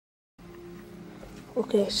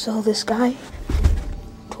Okay, so this guy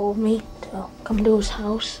told me to come to his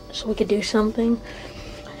house so we could do something.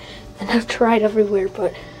 And I've tried everywhere,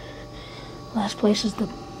 but last place is the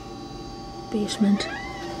basement.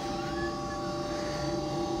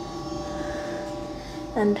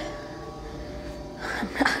 And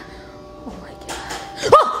I'm not, oh my god.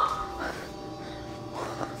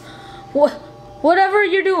 Oh! Whatever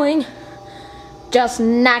you're doing, just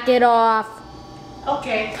knock it off.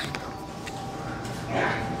 Okay.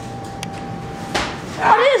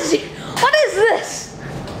 What is this?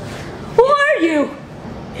 Who are you?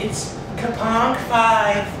 It's Cuponk 5.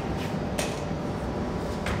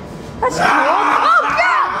 That's cool. Oh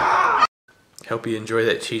god! Hope you enjoy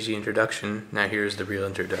that cheesy introduction. Now here's the real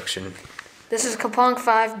introduction. This is Cuponk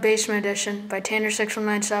 5 Basement Edition by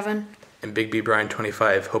Tanner6197. And Big B Brian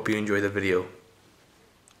 25. Hope you enjoy the video.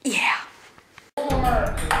 Yeah.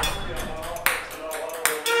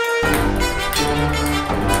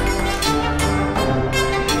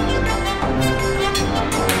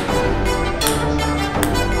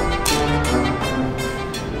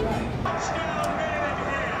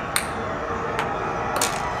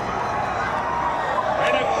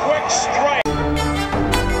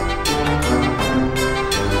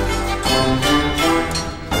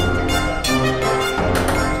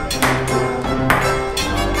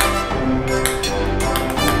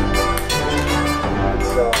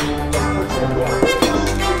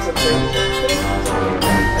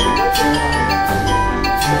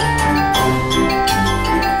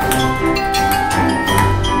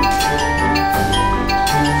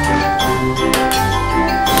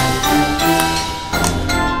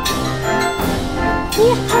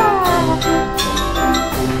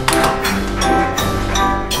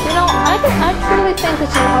 I truly think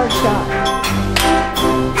it's a hard shot.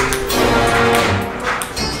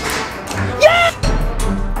 Yeah!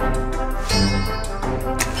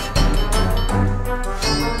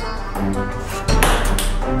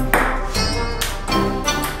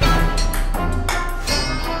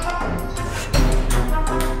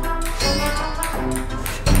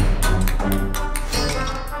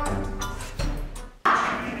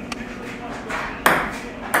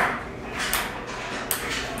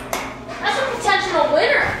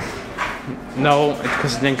 No, it's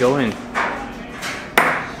because it didn't go in.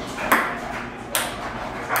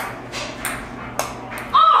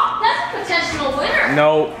 Oh, that's a potential winner.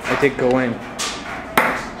 No, it did go in.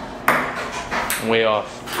 I'm way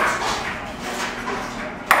off.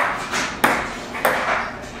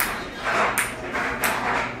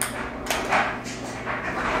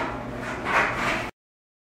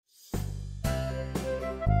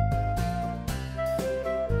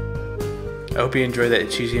 I hope you enjoyed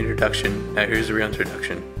that cheesy introduction. Now here's the real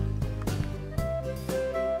introduction.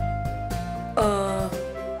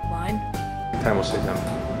 Mine? Time will say them.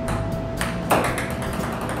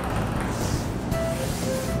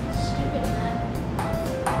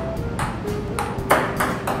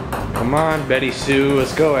 Come on, Betty Sue.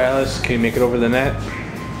 Let's go, Alice. Can you make it over the net?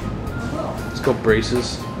 Let's go,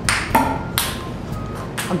 braces.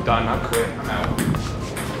 I'm done. I'm quit. I'm out.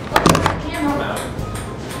 I'm out.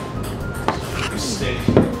 Sick.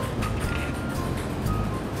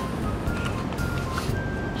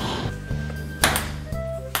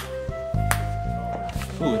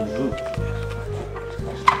 Ooh, the boot.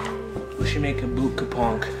 We should make a boot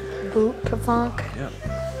Cuponk. Boot Cuponk? Yep.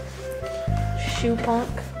 Shoe punk?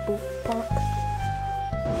 Boot punk?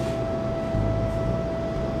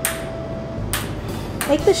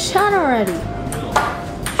 Make the shot already.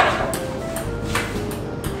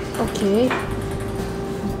 Okay.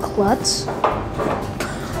 Klutz.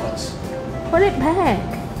 Put it back.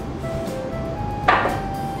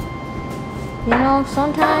 You know,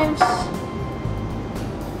 sometimes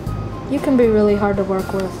you can be really hard to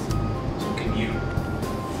work with. So can you.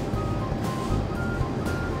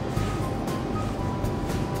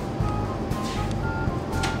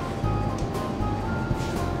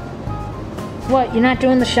 What, you're not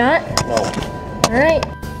doing the shot? No. Alright.